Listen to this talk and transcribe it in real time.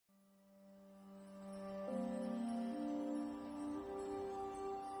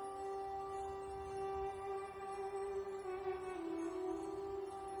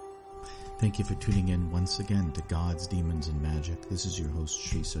Thank you for tuning in once again to Gods, Demons, and Magic. This is your host,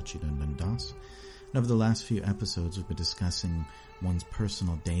 Sri Sachidanand Das. And over the last few episodes, we've been discussing one's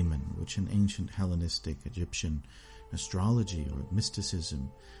personal daemon, which in ancient Hellenistic Egyptian astrology or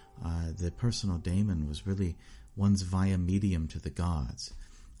mysticism, the personal daemon was really one's via medium to the gods.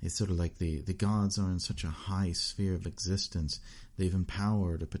 It's sort of like the gods are in such a high sphere of existence. They've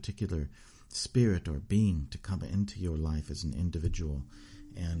empowered a particular spirit or being to come into your life as an individual.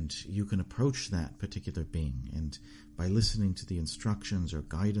 And you can approach that particular being. And by listening to the instructions or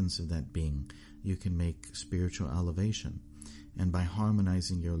guidance of that being, you can make spiritual elevation. And by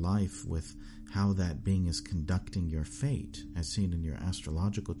harmonizing your life with how that being is conducting your fate, as seen in your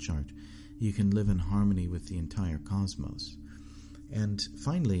astrological chart, you can live in harmony with the entire cosmos. And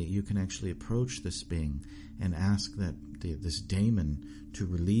finally, you can actually approach this being and ask that this daemon to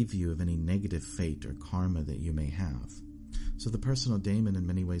relieve you of any negative fate or karma that you may have. So the personal daemon in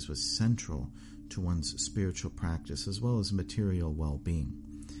many ways was central to one's spiritual practice as well as material well-being.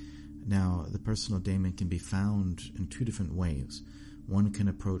 Now, the personal daemon can be found in two different ways. One can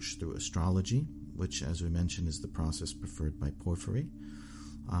approach through astrology, which, as we mentioned, is the process preferred by Porphyry.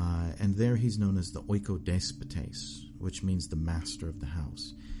 And there he's known as the Oikodespotes, which means the master of the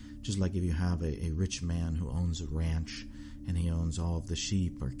house. Just like if you have a rich man who owns a ranch and he owns all of the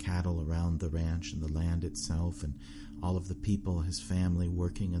sheep or cattle around the ranch and the land itself, and all of the people, his family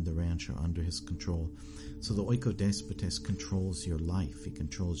working in the ranch are under his control. So the Oikodespotes controls your life. He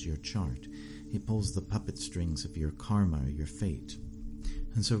controls your chart. He pulls the puppet strings of your karma, your fate.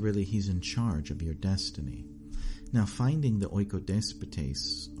 And so really he's in charge of your destiny. Now, finding the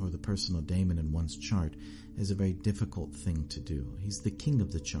Oikodespotes, or the personal daemon in one's chart, is a very difficult thing to do. He's the king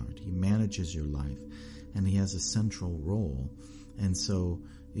of the chart. He manages your life, and he has a central role. And so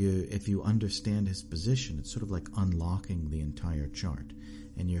if you understand his position, it's sort of like unlocking the entire chart,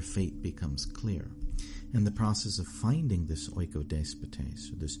 and your fate becomes clear. And the process of finding this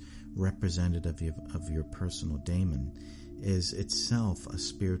Oikodespotes, or this representative of your personal daemon, is itself a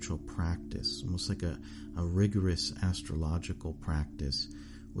spiritual practice, almost like a rigorous astrological practice,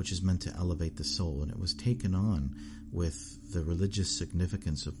 which is meant to elevate the soul. And it was taken on with the religious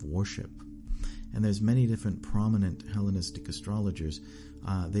significance of worship. And there's many different prominent Hellenistic astrologers.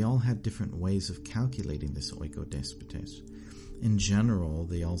 They all had different ways of calculating this Oikodespotes. In general,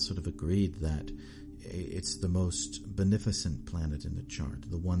 they all sort of agreed that it's the most beneficent planet in the chart,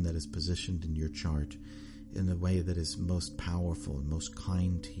 the one that is positioned in your chart in the way that is most powerful and most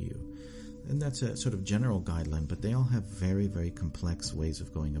kind to you. And that's a sort of general guideline, but they all have very, very complex ways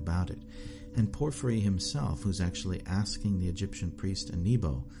of going about it. And Porphyry himself, who's actually asking the Egyptian priest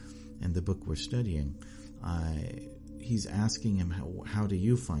Nebo, in the book we're studying, he's asking him, how do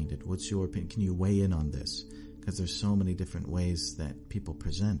you find it? What's your opinion? Can you weigh in on this? Because there's so many different ways that people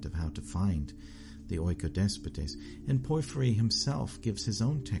present of how to find the Oikodespotes. And Porphyry himself gives his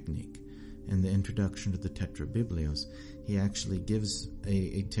own technique. In the introduction to the Tetrabiblios, he actually gives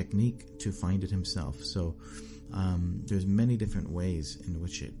a technique to find it himself. So there's many different ways in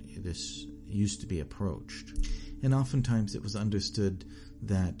which this used to be approached. And oftentimes it was understood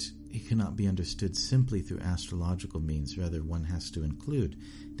that it cannot be understood simply through astrological means. Rather, one has to include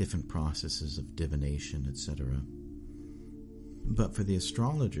different processes of divination, etc. But for the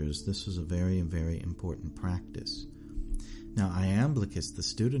astrologers, this was a very, very important practice. Now, Iamblichus, the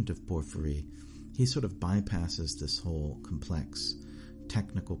student of Porphyry, he sort of bypasses this whole complex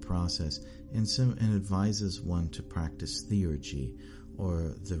technical process and advises one to practice theurgy,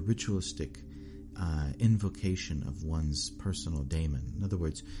 or the ritualistic invocation of one's personal daemon. In other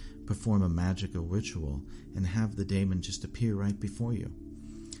words, perform a magical ritual and have the daemon just appear right before you.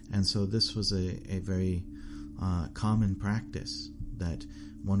 And so this was a very common practice, that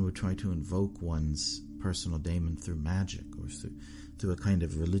one would try to invoke one's personal daemon through magic or through a kind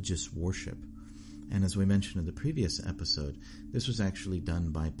of religious worship. And as we mentioned in the previous episode, this was actually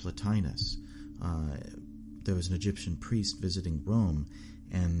done by Plotinus. There was an Egyptian priest visiting Rome,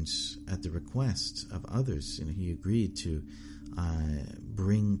 and at the request of others, he agreed to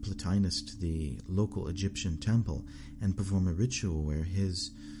bring Plotinus to the local Egyptian temple and perform a ritual where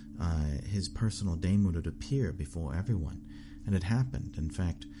his personal daemon would appear before everyone. And it happened. In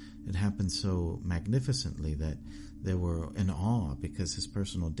fact, it happened so magnificently that they were in awe, because his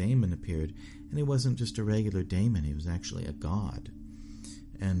personal daemon appeared, and he wasn't just a regular daemon; he was actually a god.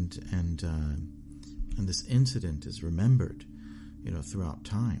 And this incident is remembered, throughout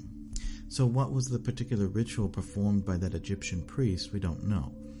time. So, what was the particular ritual performed by that Egyptian priest? We don't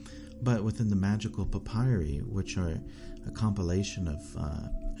know. But within the magical papyri, which are a compilation of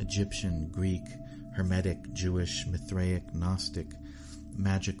Egyptian, Greek, Hermetic, Jewish, Mithraic, Gnostic,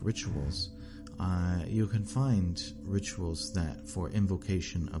 magic rituals, you can find rituals that for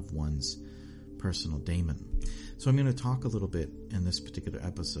invocation of one's personal daemon. So I'm going to talk a little bit in this particular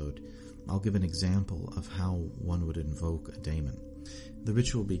episode. I'll give an example of how one would invoke a daemon. The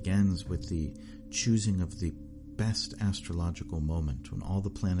ritual begins with the choosing of the best astrological moment when all the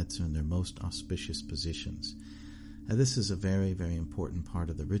planets are in their most auspicious positions. Now, this is a very, very important part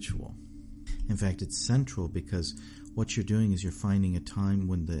of the ritual. In fact, it's central because what you're doing is you're finding a time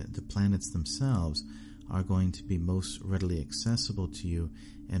when the planets themselves are going to be most readily accessible to you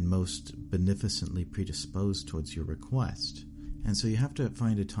and most beneficently predisposed towards your request. And so you have to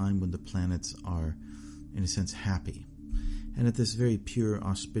find a time when the planets are, in a sense, happy. And at this very pure,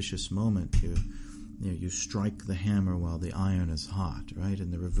 auspicious moment, you strike the hammer while the iron is hot, right?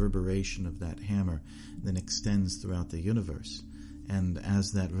 And the reverberation of that hammer then extends throughout the universe. And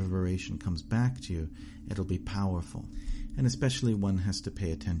as that reverberation comes back to you, it'll be powerful. And especially one has to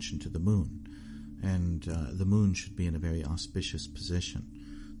pay attention to the moon. And the moon should be in a very auspicious position.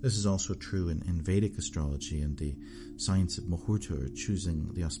 This is also true in Vedic astrology and the science of muhurta, or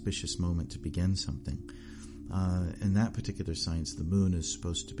choosing the auspicious moment to begin something. In that particular science, the moon is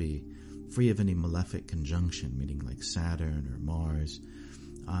supposed to be free of any malefic conjunction, meaning like Saturn or Mars.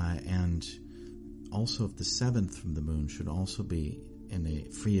 And also, if the seventh from the moon should also be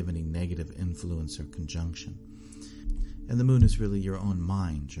free of any negative influence or conjunction. And the moon is really your own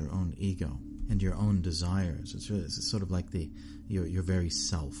mind, your own ego, and your own desires. It's sort of like your very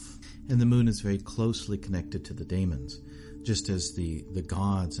self. And the moon is very closely connected to the daemons, just as the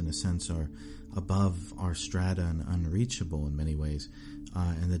gods, in a sense, are above our strata and unreachable in many ways.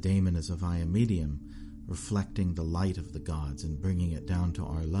 And the daemon is a via medium, reflecting the light of the gods and bringing it down to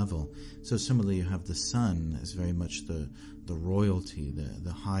our level. So similarly, you have the sun as very much the royalty,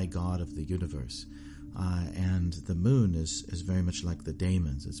 the high god of the universe. And the moon is very much like the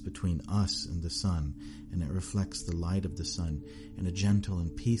daemons. It's between us and the sun, and it reflects the light of the sun in a gentle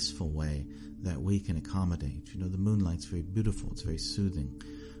and peaceful way that we can accommodate. The moonlight's very beautiful. It's very soothing.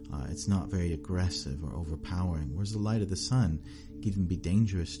 It's not very aggressive or overpowering, whereas the light of the sun can even be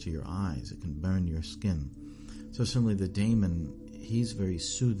dangerous to your eyes. It can burn your skin. So similarly, the daemon, he's very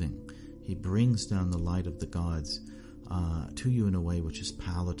soothing. He brings down the light of the gods to you in a way which is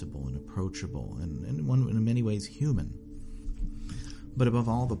palatable and approachable and in many ways human. But above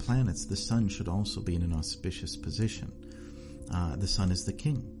all the planets, the sun should also be in an auspicious position. The sun is the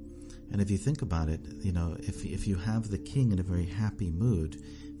king. And if you think about it, if you have the king in a very happy mood,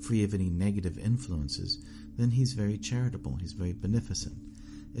 free of any negative influences, then he's very charitable, he's very beneficent.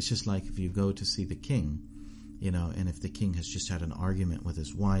 It's just like if you go to see the king, and if the king has just had an argument with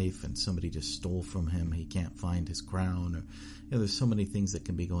his wife and somebody just stole from him, he can't find his crown, or there's so many things that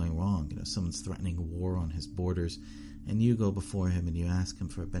can be going wrong. Someone's threatening war on his borders, and you go before him and you ask him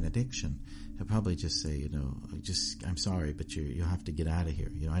for a benediction. He'll probably just say, I'm sorry, but you'll have to get out of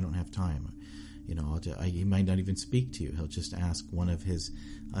here. I don't have time. He might not even speak to you. He'll just ask one of his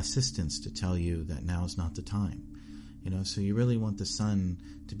assistants to tell you that now's not the time. So you really want the son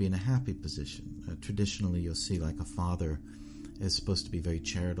to be in a happy position. Traditionally, you'll see like a father is supposed to be very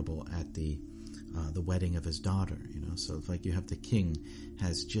charitable at the wedding of his daughter. So if like you have the king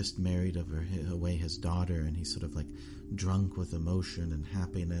has just married away his daughter, and he's sort of like drunk with emotion and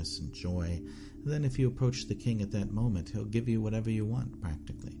happiness and joy. And then if you approach the king at that moment, he'll give you whatever you want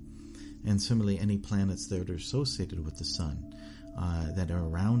practically. And similarly, any planets that are associated with the sun that are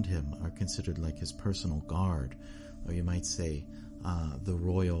around him are considered like his personal guard, or you might say the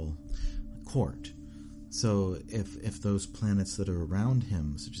royal court. So if those planets that are around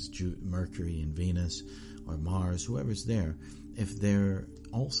him, such as Mercury and Venus or Mars, whoever's there, if they're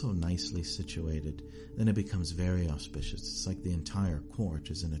also nicely situated, then it becomes very auspicious. It's like the entire court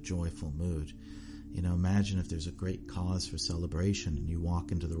is in a joyful mood. Imagine if there's a great cause for celebration and you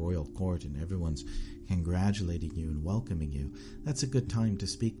walk into the royal court and everyone's congratulating you and welcoming you. That's a good time to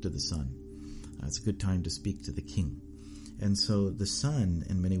speak to the sun. It's a good time to speak to the king. And so the sun,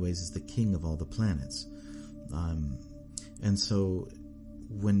 in many ways, is the king of all the planets. And so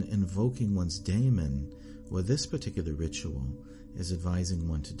when invoking one's daemon, what this particular ritual is advising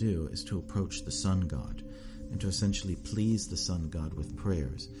one to do is to approach the sun god and to essentially please the sun god with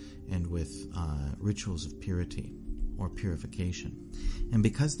prayers and with rituals of purity or purification. And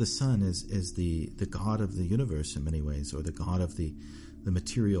because the sun is the god of the universe in many ways, or the god of the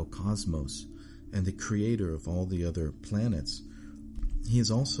material cosmos and the creator of all the other planets, he is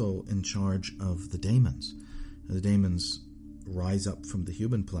also in charge of the daemons. The daemons rise up from the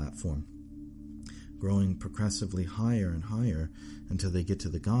human platform, growing progressively higher and higher until they get to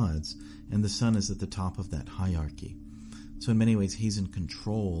the gods, and the sun is at the top of that hierarchy. So in many ways, he's in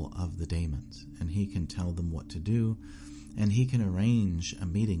control of the daemons, and he can tell them what to do, and he can arrange a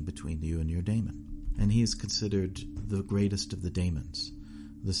meeting between you and your daemon. And he is considered the greatest of the daemons.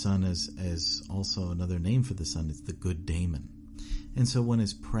 The sun is also another name for the sun. It's the good daemon. And so one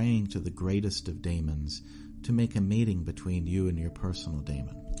is praying to the greatest of daemons to make a meeting between you and your personal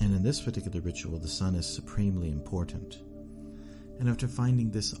daemon. And in this particular ritual, the sun is supremely important. And after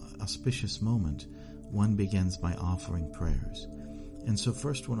finding this auspicious moment, one begins by offering prayers. And so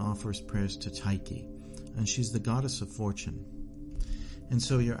first one offers prayers to Tyche, and she's the goddess of fortune. And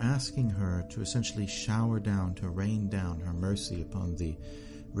so you're asking her to essentially shower down, to rain down her mercy upon the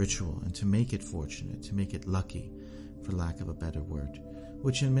ritual, and to make it fortunate, to make it lucky, for lack of a better word,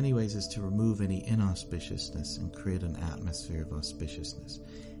 which in many ways is to remove any inauspiciousness and create an atmosphere of auspiciousness.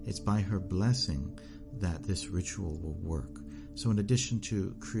 It's by her blessing that this ritual will work. So in addition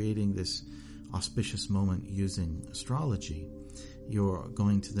to creating this auspicious moment using astrology, you're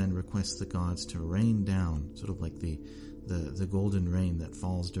going to then request the gods to rain down, sort of like the golden rain that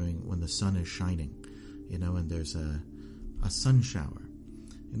falls during when the sun is shining, and there's a sun shower.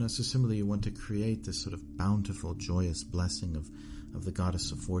 So similarly, you want to create this sort of bountiful, joyous blessing of the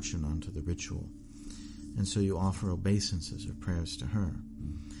goddess of fortune onto the ritual. And so you offer obeisances or prayers to her.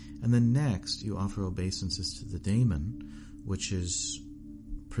 And then next, you offer obeisances to the daemon, which is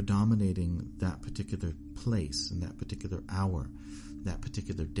predominating that particular place and that particular hour, that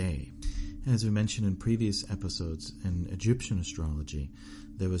particular day. And as we mentioned in previous episodes, in Egyptian astrology,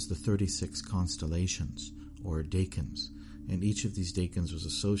 there was the 36 constellations, or decans, and each of these decans was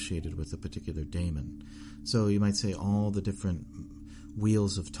associated with a particular daemon. So you might say all the different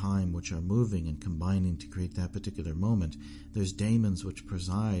wheels of time which are moving and combining to create that particular moment, there's daemons which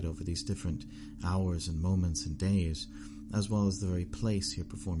preside over these different hours and moments and days, as well as the very place you're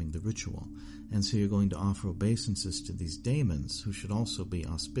performing the ritual. And so you're going to offer obeisances to these daemons, who should also be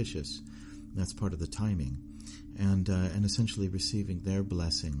auspicious. That's part of the timing. And essentially receiving their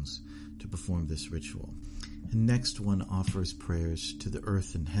blessings to perform this ritual. And next one offers prayers to the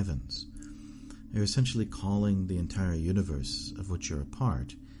earth and heavens. They're essentially calling the entire universe of which you're a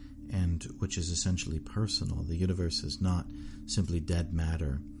part, and which is essentially personal. The universe is not simply dead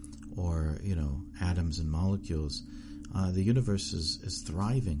matter or, atoms and molecules. The universe is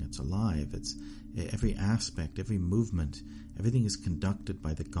thriving, it's alive, it's every aspect, every movement, everything is conducted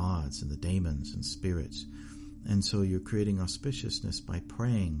by the gods and the daemons and spirits. And so you're creating auspiciousness by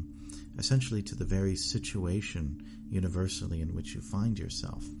praying essentially to the very situation universally in which you find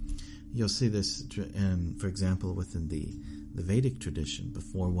yourself. You'll see this, for example, within the Vedic tradition.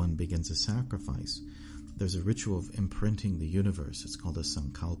 Before one begins a sacrifice, there's a ritual of imprinting the universe. It's called a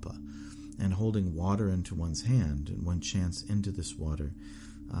sankalpa. And holding water into one's hand, and one chants into this water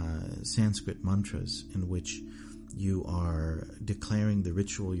Sanskrit mantras in which you are declaring the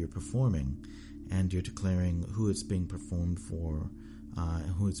ritual you're performing, and you're declaring who it's being performed for,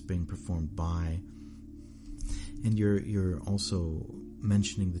 who it's being performed by, and you're also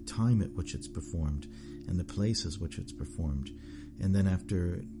mentioning the time at which it's performed and the places which it's performed. And then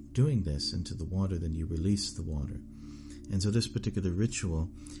after doing this into the water, then you release the water. And so this particular ritual,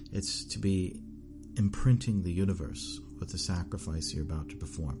 it's to be imprinting the universe with the sacrifice you're about to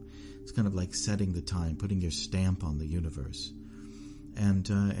perform. It's kind of like setting the time, putting your stamp on the universe. And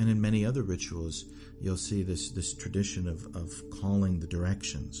in many other rituals, you'll see this tradition of calling the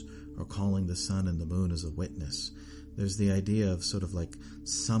directions, or calling the sun and the moon as a witness. There's the idea of sort of like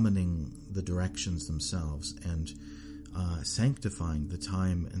summoning the directions themselves and sanctifying the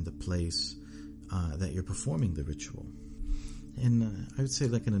time and the place that you're performing the ritual. And I would say,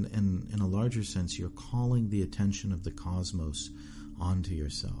 like in a larger sense, you're calling the attention of the cosmos onto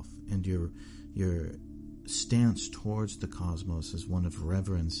yourself, and your stance towards the cosmos is one of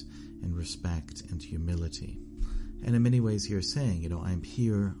reverence and respect and humility. And in many ways, you're saying, I'm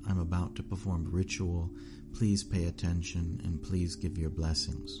here, I'm about to perform ritual, please pay attention, and please give your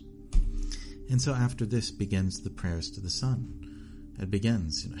blessings. And so after this begins the prayers to the sun. It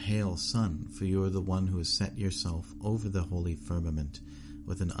begins, Hail sun, for you are the one who has set yourself over the holy firmament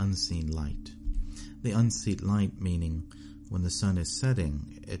with an unseen light. The unseen light meaning when the sun is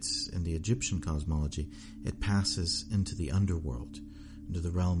setting, it's in the Egyptian cosmology, it passes into the underworld, into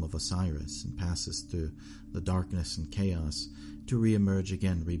the realm of Osiris, and passes through the darkness and chaos to re-emerge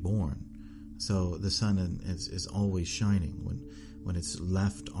again, reborn. So the sun is always shining. When it's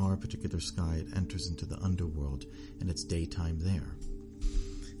left our particular sky, it enters into the underworld, and it's daytime there.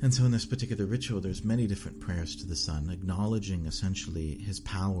 And so in this particular ritual, there's many different prayers to the sun, acknowledging essentially his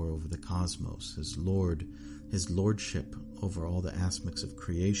power over the cosmos, his lordship over all the aspects of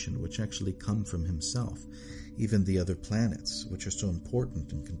creation, which actually come from himself. Even the other planets, which are so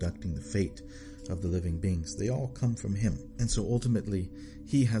important in conducting the fate of the living beings, they all come from him. And so ultimately,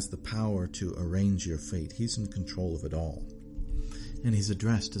 he has the power to arrange your fate. He's in control of it all. And he's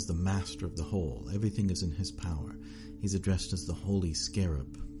addressed as the master of the whole. Everything is in his power. He's addressed as the holy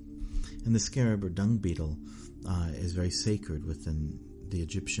scarab. And the scarab, or dung beetle, is very sacred within the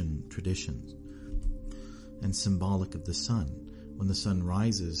Egyptian traditions and symbolic of the sun. When the sun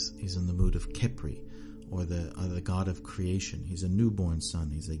rises, he's in the mood of Khepri, or the god of creation. He's a newborn son.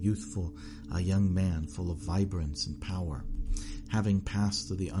 He's a youthful, young man full of vibrance and power. Having passed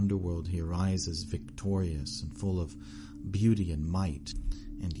through the underworld, he arises victorious and full of beauty and might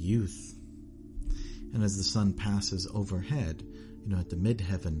and youth. And as the sun passes overhead, at the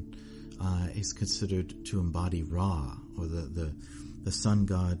midheaven, is considered to embody Ra, or the sun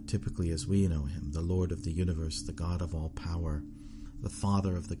god, typically as we know him, the Lord of the universe, the God of all power, the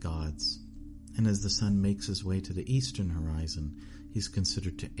Father of the gods. And as the sun makes his way to the eastern horizon, he's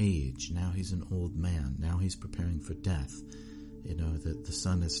considered to age. Now he's an old man. Now he's preparing for death. The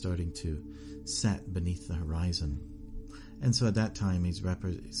sun is starting to set beneath the horizon. And so at that time, he's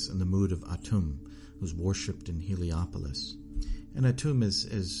in the mood of Atum, who's worshipped in Heliopolis. And Atum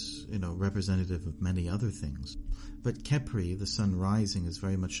is representative of many other things. But Khepri, the sun rising, is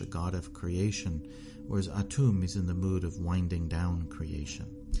very much a god of creation, whereas Atum is in the mood of winding down creation.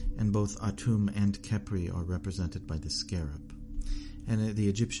 And both Atum and Khepri are represented by the scarab. And the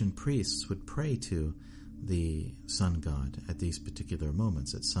Egyptian priests would pray to the sun god at these particular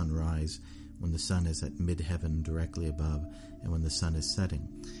moments, at sunrise, when the sun is at midheaven directly above, and when the sun is setting.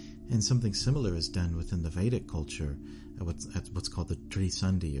 And something similar is done within the Vedic culture at what's called the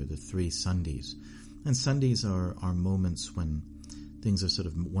Trisandhi, or the three Sandhis. And Sandhis are moments when things are sort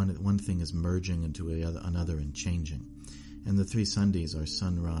of, one thing is merging into another and changing. And the three Sandhis are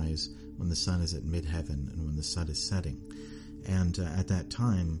sunrise, when the sun is at midheaven, and when the sun is setting. And at that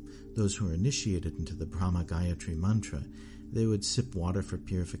time, those who are initiated into the Brahma Gayatri mantra, they would sip water for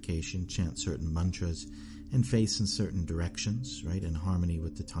purification, chant certain mantras, and face in certain directions, right, in harmony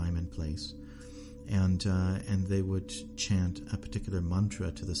with the time and place. And they would chant a particular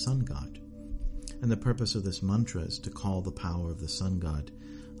mantra to the sun god. And the purpose of this mantra is to call the power of the sun god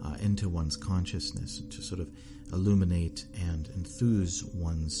into one's consciousness, to sort of illuminate and enthuse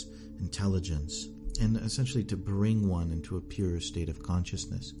one's intelligence, and essentially to bring one into a pure state of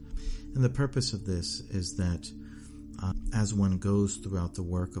consciousness. And the purpose of this is that as one goes throughout the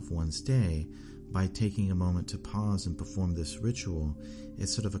work of one's day, by taking a moment to pause and perform this ritual,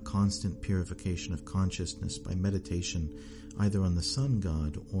 it's sort of a constant purification of consciousness by meditation either on the sun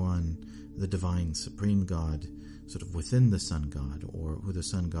god or on the divine supreme god, sort of within the sun god, or who the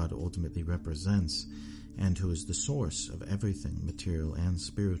sun god ultimately represents, and who is the source of everything, material and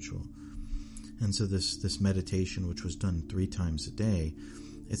spiritual. And so this meditation, which was done 3 times a day,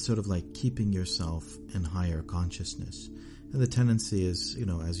 it's sort of like keeping yourself in higher consciousness. And the tendency is,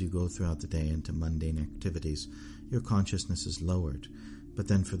 as you go throughout the day into mundane activities, your consciousness is lowered. But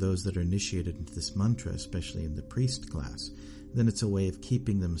then for those that are initiated into this mantra, especially in the priest class, then it's a way of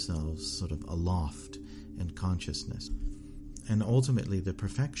keeping themselves sort of aloft in consciousness. And ultimately, the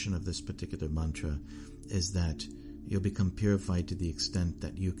perfection of this particular mantra is that you'll become purified to the extent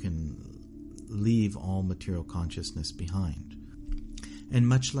that you can leave all material consciousness behind. And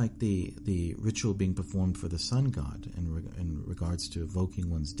much like the ritual being performed for the sun god in regards to evoking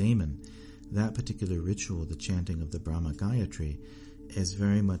one's daemon, that particular ritual, the chanting of the Brahma Gayatri, is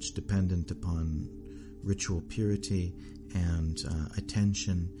very much dependent upon ritual purity and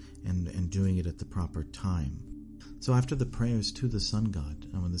attention and doing it at the proper time. So after the prayers to the sun god,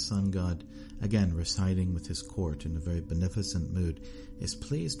 and when the sun god, again residing with his court in a very beneficent mood, is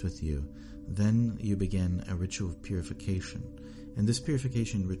pleased with you, then you begin a ritual of purification. And this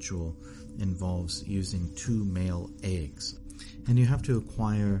purification ritual involves using 2 male eggs. And you have to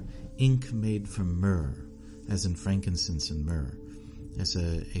acquire ink made from myrrh, as in frankincense and myrrh, as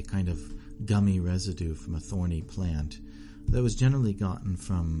a kind of gummy residue from a thorny plant that was generally gotten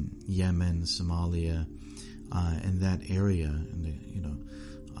from Yemen, Somalia, and that area,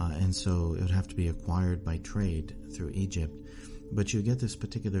 and so it would have to be acquired by trade through Egypt. But you get this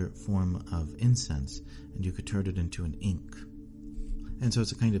particular form of incense, and you could turn it into an ink. And so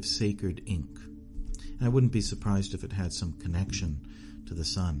it's a kind of sacred ink. And I wouldn't be surprised if it had some connection to the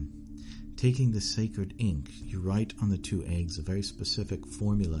sun. Taking the sacred ink, you write on the 2 eggs a very specific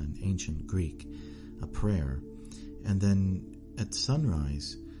formula in ancient Greek, a prayer, and then at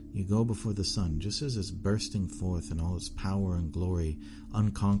sunrise, You go before the sun, just as it's bursting forth in all its power and glory,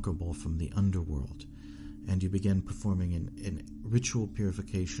 unconquerable from the underworld, and you begin performing an ritual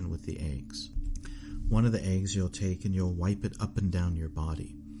purification with the eggs. One of the eggs you'll take and you'll wipe it up and down your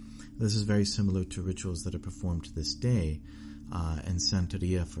body. This is very similar to rituals that are performed to this day, in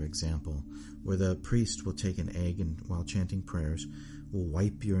Santeria, for example, where the priest will take an egg and, while chanting prayers, will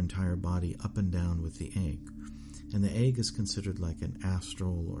wipe your entire body up and down with the egg. And the egg is considered like an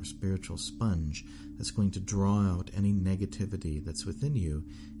astral or spiritual sponge that's going to draw out any negativity that's within you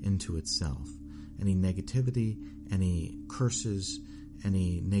into itself. Any negativity, any curses,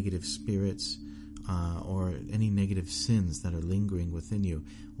 any negative spirits, or any negative sins that are lingering within you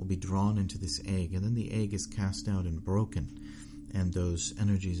will be drawn into this egg, and then the egg is cast out and broken, and those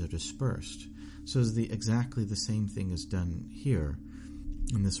energies are dispersed. So exactly the same thing is done here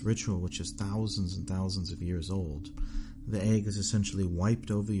in this ritual, which is thousands and thousands of years old. The egg is essentially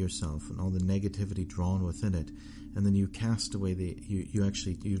wiped over yourself and all the negativity drawn within it, and then you cast away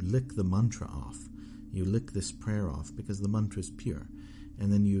you lick the mantra off. You lick this prayer off because the mantra is pure. And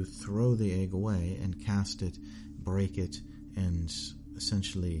then you throw the egg away and cast it, break it, and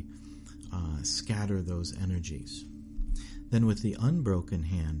essentially scatter those energies. Then with the unbroken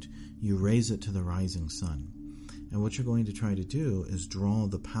hand, you raise it to the rising sun. And what you're going to try to do is draw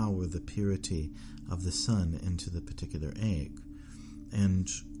the power, the purity of the sun into the particular egg. And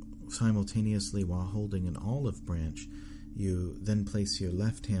simultaneously, while holding an olive branch, you then place your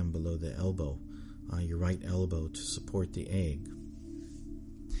left hand below the elbow, your right elbow, to support the egg.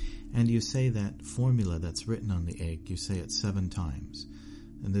 And you say that formula that's written on the egg, you say it 7 times.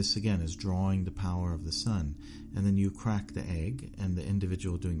 And this, again, is drawing the power of the sun. And then you crack the egg, and the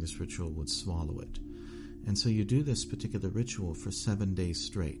individual doing this ritual would swallow it. And so you do this particular ritual for 7 days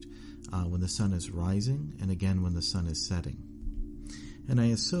straight, when the sun is rising, and again when the sun is setting. And I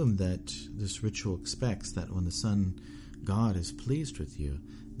assume that this ritual expects that when the sun god is pleased with you,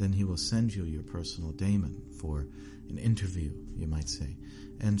 then he will send you your personal daemon for an interview, you might say.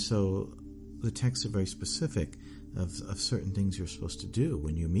 And so the texts are very specific of certain things you're supposed to do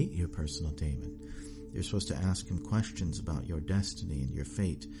when you meet your personal daemon. You're supposed to ask him questions about your destiny and your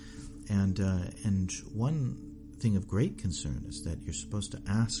fate. And one thing of great concern is that you're supposed to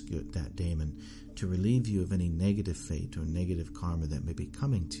ask that daemon to relieve you of any negative fate or negative karma that may be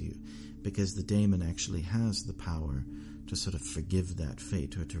coming to you, because the daemon actually has the power to sort of forgive that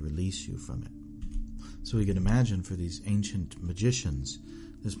fate or to release you from it. So we can imagine for these ancient magicians,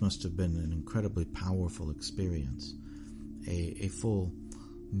 this must have been an incredibly powerful experience, a full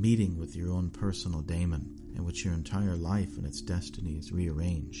meeting with your own personal daemon, in which your entire life and its destiny is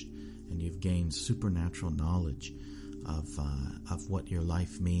rearranged, and you've gained supernatural knowledge of what your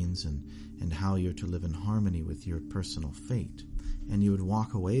life means and how you're to live in harmony with your personal fate. And you would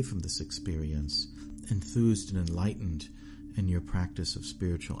walk away from this experience enthused and enlightened in your practice of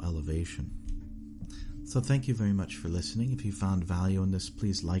spiritual elevation. So thank you very much for listening. If you found value in this,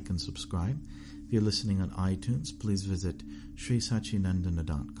 please like and subscribe. If you're listening on iTunes, please visit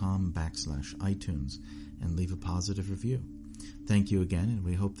srisachinandana.com/iTunes and leave a positive review. Thank you again, and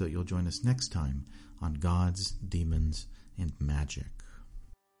we hope that you'll join us next time on Gods, Demons, and Magic.